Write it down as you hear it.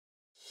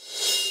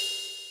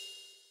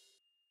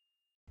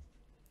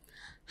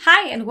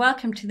Hi and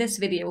welcome to this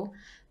video.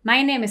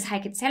 My name is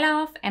Heike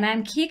Zellerhoff and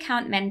I'm Key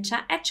Account Manager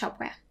at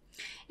Shopware.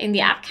 In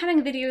the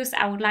upcoming videos,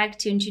 I would like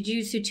to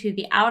introduce you to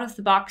the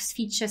out-of-the-box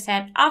feature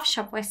set of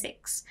Shopware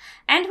 6.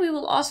 And we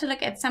will also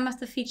look at some of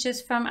the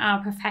features from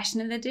our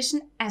Professional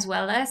Edition as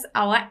well as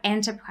our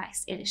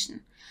Enterprise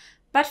Edition.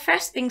 But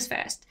first things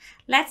first,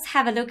 let's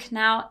have a look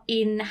now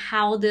in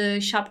how the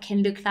shop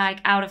can look like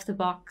out of the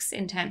box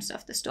in terms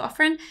of the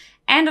storefront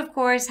and of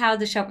course how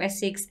the Shopware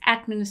 6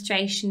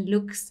 administration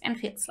looks and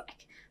feels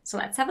like. So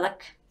let's have a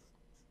look.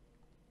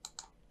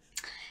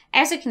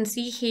 As you can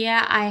see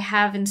here, I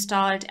have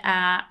installed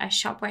a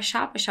Shopware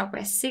shop, a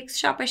Shopware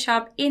 6 Shopware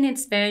shop in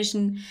its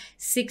version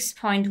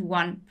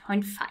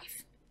 6.1.5.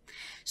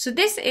 So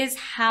this is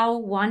how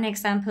one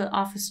example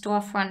of a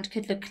storefront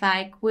could look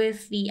like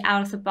with the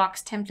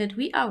out-of-the-box template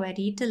we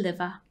already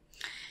deliver.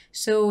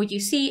 So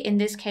you see in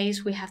this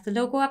case we have the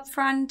logo up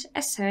front,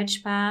 a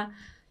search bar,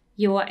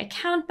 your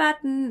account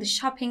button, the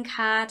shopping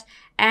cart,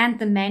 and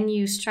the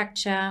menu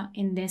structure,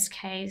 in this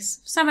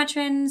case summer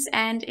trends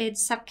and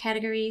its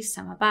subcategories,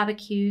 summer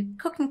barbecue,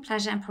 cooking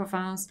pleasure and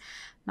Provence,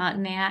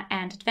 mountain air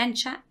and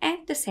adventure, and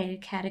the sale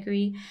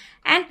category.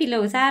 And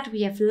below that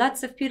we have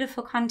lots of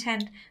beautiful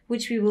content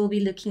which we will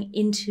be looking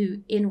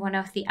into in one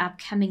of the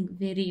upcoming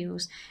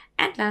videos.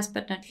 And last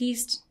but not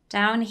least,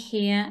 down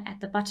here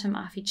at the bottom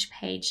of each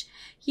page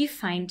you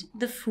find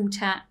the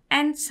footer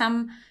and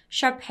some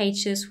shop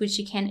pages which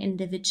you can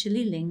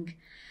individually link.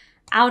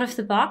 Out of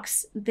the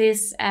box,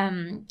 this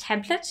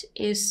template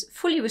is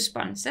fully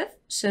responsive.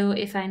 So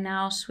if I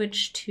now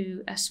switch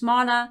to a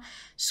smaller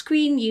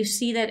screen, you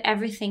see that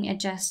everything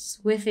adjusts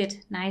with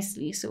it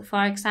nicely. So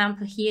for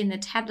example, here in the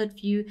tablet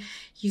view,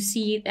 you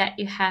see that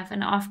you have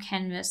an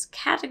off-canvas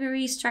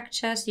category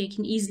structure, so you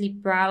can easily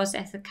browse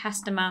as a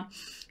customer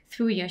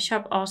through your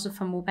shop, also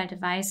for mobile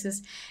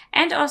devices,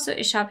 and also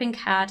a shopping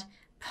cart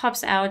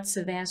pops out.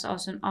 So there's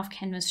also an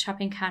off-canvas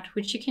shopping cart,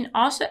 which you can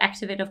also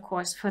activate, of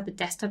course, for the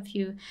desktop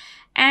view.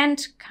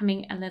 And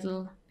becoming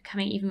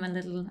even a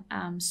little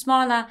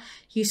smaller,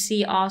 you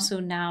see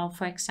also now,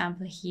 for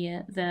example,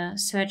 here the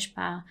search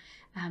bar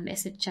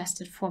is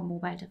adjusted for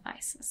mobile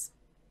devices.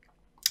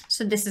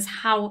 So this is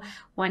how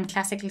one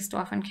classical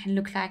storefront can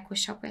look like with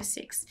Shopware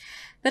 6.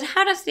 But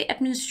how does the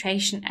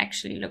administration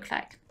actually look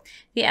like?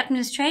 The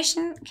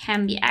administration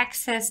can be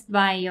accessed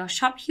by your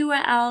shop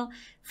URL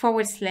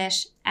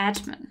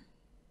 /admin.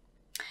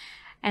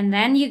 And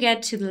then you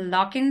get to the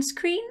login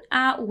screen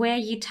where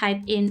you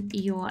type in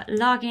your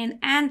login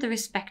and the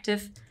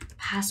respective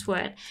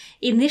password.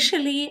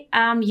 Initially,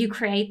 you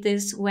create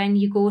this when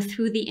you go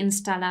through the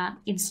installer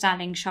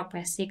installing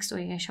Shopware 6 or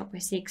your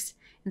Shopware 6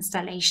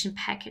 installation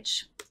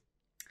package.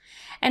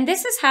 And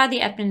this is how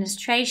the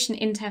administration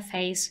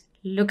interface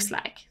looks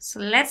like. So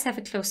let's have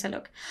a closer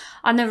look.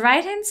 On the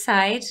right hand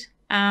side,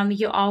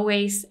 you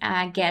always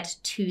get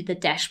to the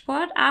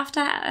dashboard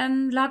after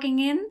logging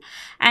in,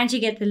 and you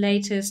get the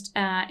latest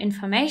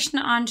information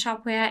on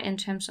Shopware in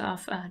terms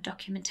of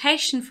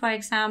documentation, for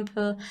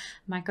example.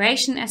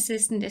 Migration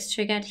Assistant is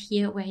triggered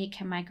here, where you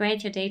can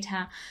migrate your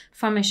data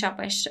from a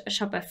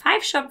Shopware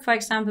 5 shop, for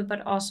example,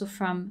 but also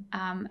from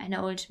an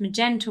old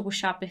Magento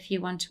shop if you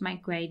want to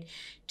migrate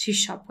to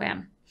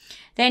Shopware.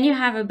 Then you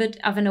have a bit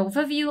of an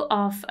overview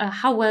of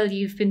how well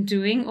you've been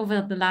doing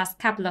over the last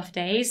couple of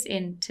days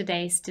in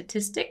today's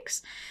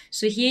statistics.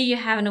 So here you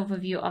have an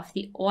overview of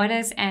the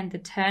orders and the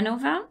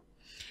turnover.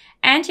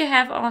 And you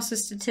have also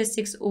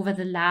statistics over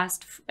the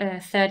last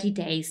 30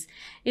 days.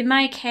 In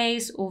my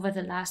case, over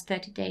the last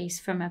 30 days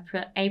from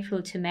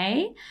April to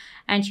May.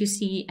 And you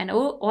see an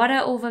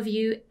order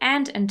overview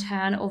and a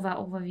turnover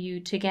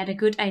overview to get a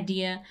good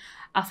idea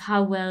of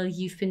how well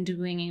you've been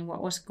doing and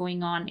what was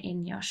going on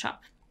in your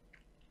shop.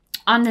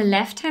 On the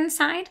left-hand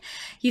side,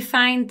 you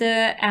find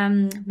the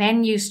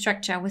menu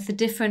structure with the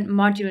different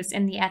modules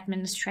in the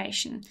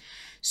administration.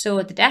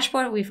 So the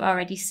dashboard we've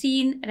already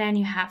seen. Then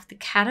you have the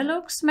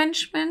catalogs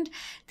management.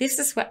 This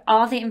is where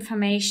all the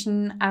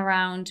information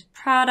around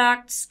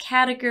products,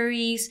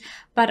 categories,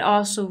 but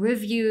also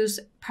reviews,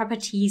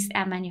 properties,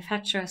 and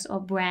manufacturers or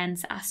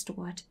brands are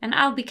stored. And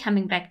I'll be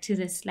coming back to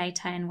this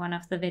later in one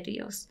of the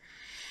videos.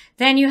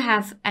 Then you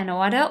have an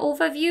order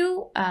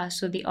overview,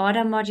 so the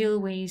order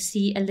module where you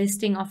see a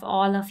listing of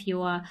all of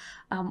your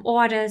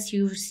orders,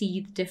 you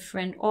see the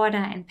different order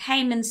and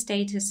payment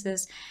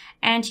statuses,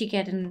 and you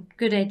get a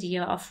good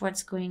idea of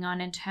what's going on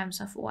in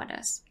terms of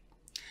orders.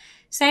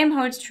 Same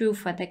holds true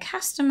for the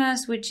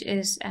customers, which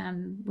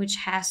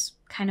has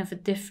kind of a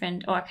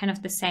different or kind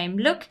of the same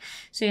look.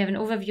 So you have an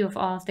overview of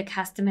all of the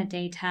customer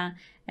data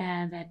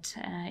that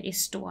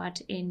is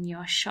stored in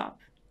your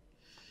shop.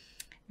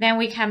 Then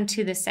we come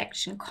to the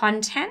section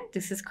content.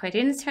 This is quite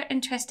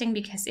interesting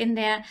because in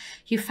there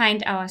you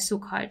find our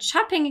so-called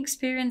shopping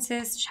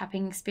experiences.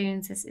 Shopping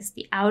experiences is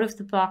the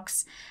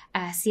out-of-the-box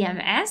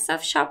CMS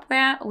of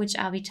Shopware, which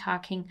I'll be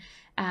talking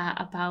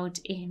about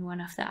in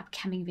one of the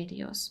upcoming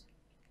videos.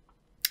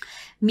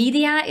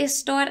 Media is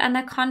stored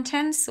under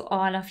content, so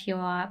all of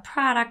your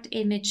product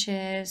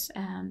images,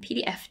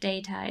 PDF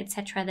data,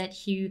 etc.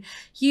 that you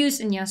use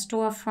in your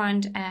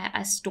storefront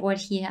are stored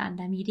here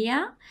under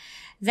media.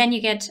 Then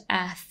you get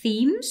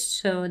themes,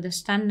 so the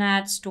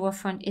standard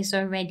storefront is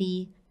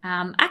already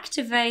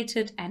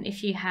activated, and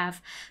if you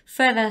have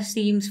further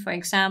themes, for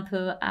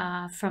example,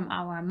 from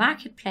our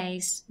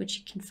marketplace, which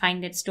you can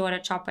find at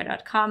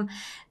store.shopware.com,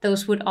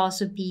 those would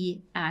also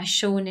be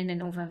shown in an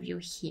overview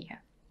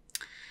here.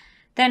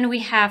 Then we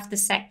have the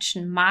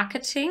section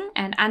marketing,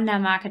 and under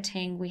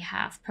marketing we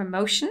have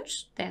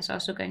promotions. There's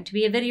also going to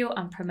be a video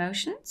on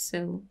promotions,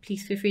 so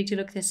please feel free to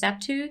look this up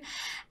too,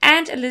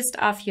 and a list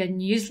of your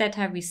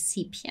newsletter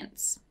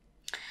recipients.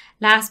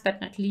 Last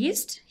but not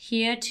least,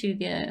 here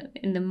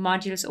in the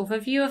modules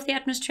overview of the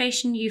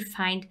administration, you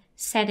find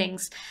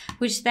settings,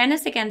 which then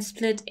is again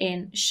split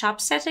in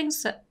shop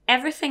settings, so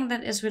everything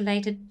that is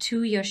related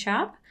to your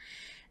shop.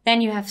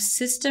 Then you have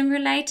system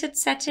related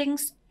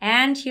settings,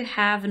 and you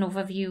have an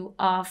overview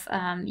of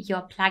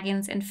your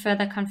plugins and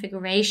further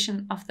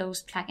configuration of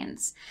those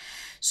plugins.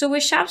 So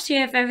with shops, you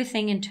have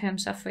everything in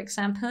terms of, for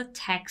example,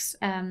 tax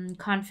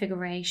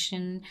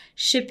configuration,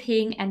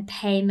 shipping and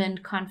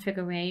payment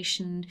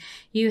configuration.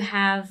 You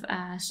have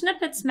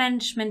snippets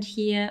management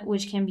here,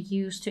 which can be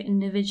used to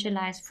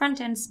individualize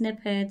front-end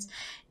snippets,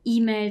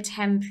 email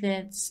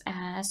templates,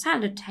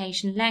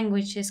 salutation,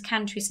 languages,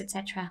 countries,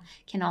 etc.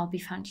 can all be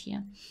found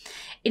here.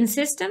 In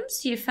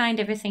systems, you find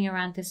everything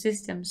around the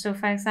system. So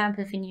for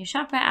example, if a new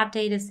Shopware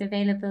update is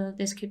available,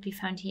 this could be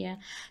found here.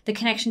 The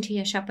connection to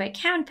your Shopware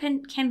account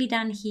can be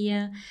done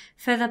here.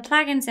 Further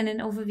plugins and an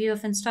overview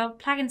of installed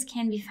plugins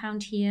can be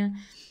found here.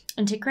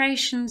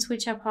 Integrations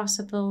which are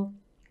possible,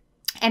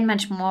 and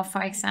much more.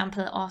 For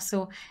example,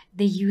 also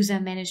the user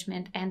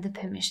management and the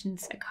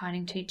permissions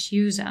according to each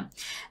user.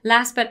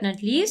 Last but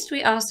not least,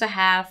 we also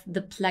have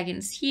the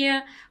plugins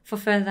here for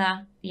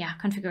further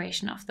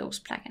configuration of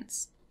those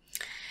plugins.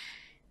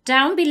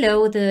 Down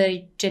below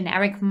the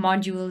generic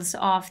modules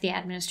of the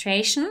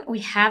administration, we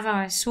have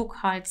our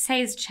so-called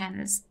sales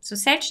channels. So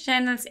sales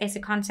channels is a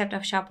concept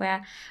of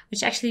Shopware,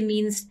 which actually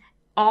means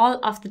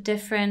all of the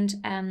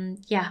different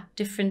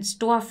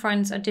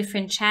storefronts or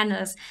different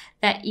channels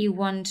that you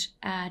want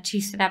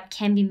to set up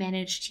can be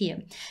managed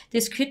here.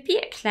 This could be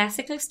a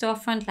classical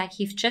storefront like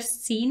you've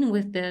just seen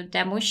with the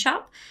demo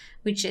shop,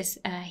 which is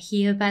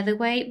here, by the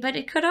way, but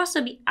it could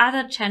also be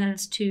other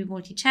channels to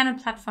multi-channel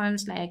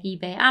platforms like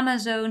eBay,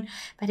 Amazon,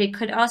 but it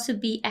could also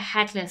be a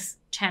headless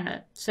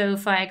channel. So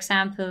for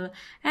example,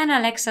 an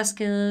Alexa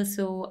skill,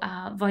 so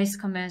voice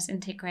commerce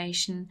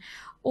integration,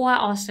 or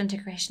also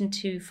integration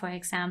to, for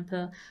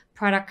example,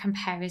 product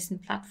comparison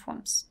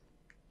platforms.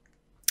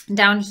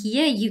 Down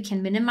here, you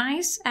can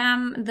minimize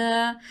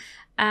the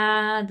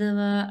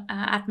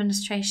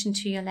administration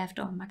to your left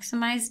or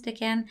maximize it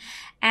again.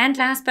 And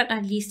last but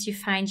not least, you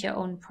find your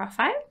own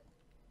profile,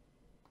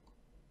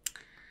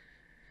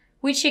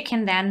 which you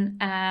can then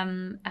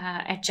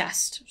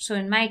adjust. So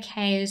in my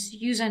case,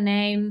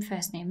 username,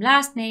 first name,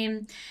 last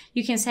name.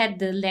 You can set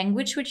the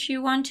language which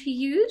you want to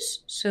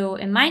use. So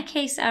in my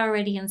case, I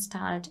already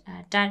installed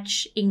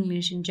Dutch,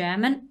 English, and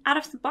German. Out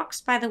of the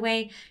box, by the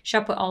way,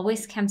 Shopware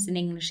always comes in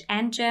English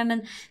and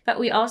German, but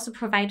we also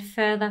provide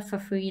further for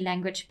free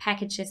language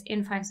packages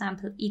in, for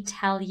example,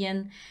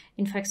 Italian,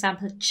 in, for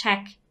example,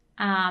 Czech,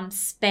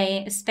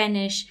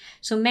 Spanish.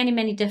 So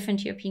many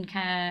different European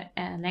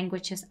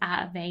languages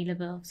are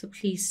available. So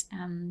please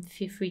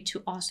feel free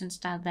to also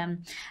install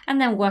them and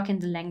then work in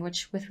the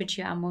language with which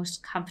you are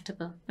most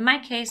comfortable. In my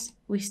case,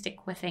 we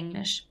stick with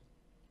English.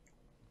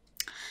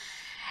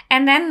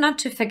 And then not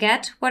to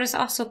forget, what is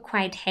also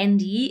quite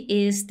handy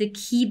is the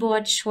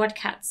keyboard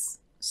shortcuts.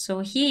 So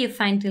here you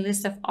find the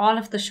list of all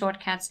of the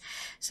shortcuts.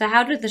 So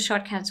how do the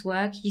shortcuts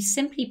work? You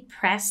simply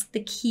press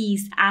the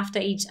keys after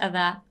each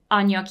other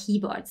on your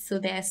keyboard. So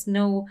there's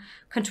no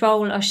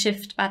control or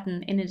shift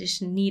button in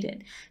addition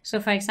needed.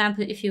 So for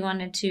example, if you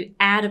wanted to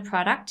add a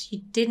product,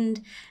 you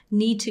didn't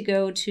need to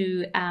go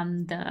to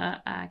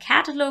the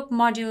catalog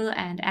module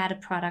and add a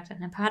product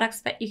and the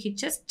products, but you could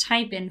just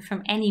type in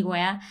from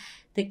anywhere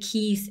the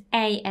keys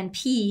A and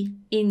P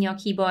in your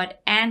keyboard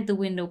and the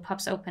window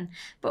pops open.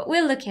 But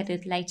we'll look at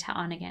it later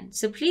on again.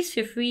 So please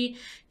feel free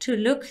to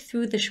look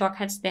through the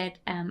shortcuts that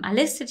are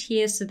listed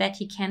here so that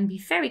you can be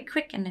very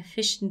quick and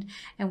efficient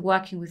in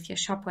working with your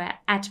Shopware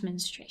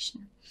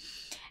administration.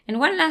 And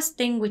one last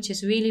thing which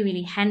is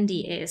really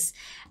handy is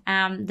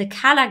the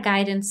color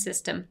guidance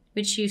system,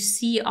 which you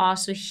see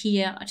also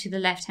here to the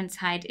left-hand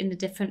side in the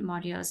different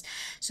modules.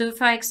 So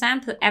for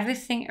example,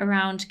 everything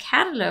around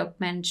catalog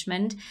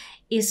management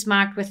is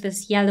marked with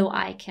this yellow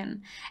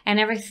icon, and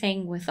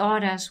everything with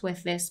orders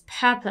with this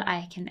purple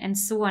icon, and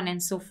so on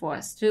and so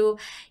forth. So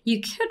you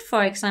could,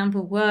 for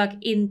example, work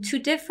in two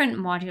different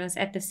modules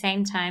at the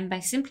same time by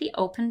simply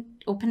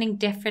opening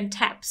different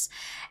tabs.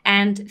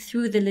 And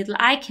through the little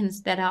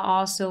icons that are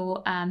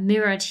also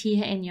mirrored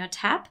here in your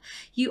tab,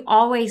 you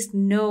always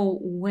know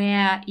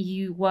where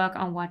you work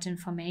on what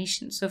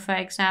information. So for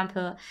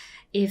example,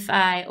 if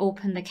I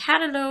open the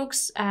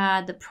catalogs,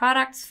 the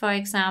products, for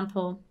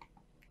example,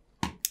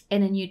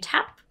 in a new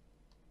tab,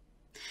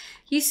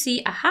 you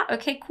see, aha,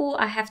 okay, cool,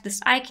 I have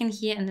this icon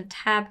here in the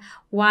tab,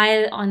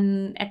 while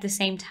at the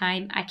same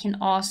time, I can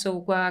also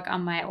work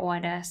on my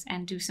orders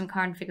and do some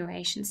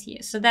configurations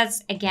here. So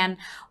that's, again,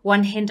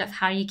 one hint of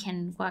how you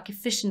can work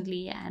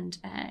efficiently and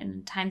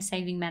in a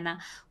time-saving manner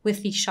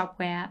with the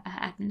Shopware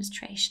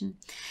administration.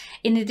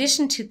 In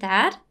addition to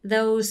that,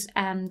 those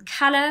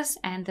colors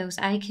and those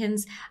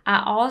icons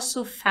are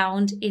also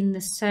found in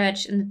the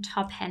search, in the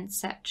top-hand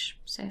search.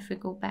 So if we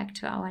go back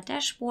to our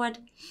dashboard,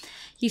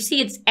 you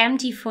see it's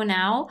empty for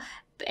now,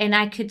 and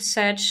I could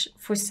search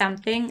for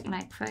something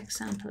like, for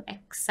example,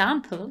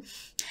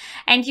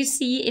 and you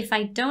see if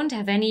I don't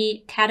have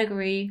any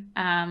category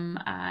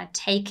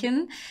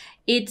taken,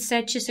 it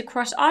searches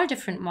across all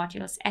different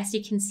modules, as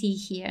you can see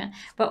here.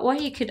 But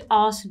what you could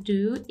also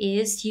do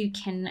is you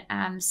can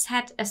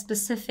set a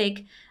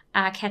specific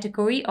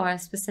category or a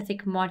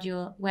specific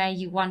module where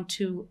you want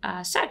to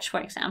search,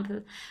 for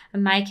example.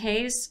 In my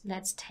case,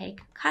 let's take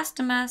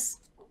customers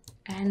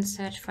and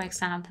search, for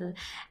example,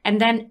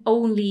 and then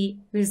only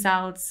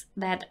results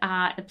that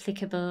are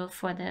applicable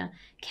for the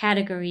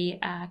category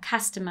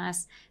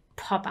customers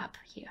pop up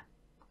here.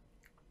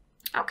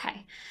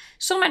 Okay,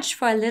 so much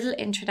for a little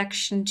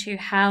introduction to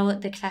how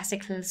the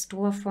classical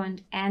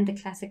storefront and the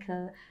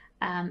classical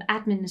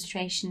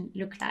administration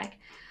look like.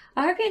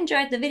 I hope you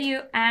enjoyed the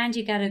video and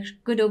you got a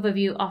good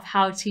overview of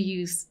how to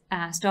use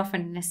storefront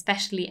and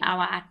especially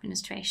our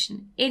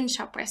administration in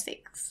Shopware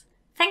 6.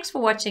 Thanks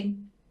for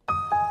watching.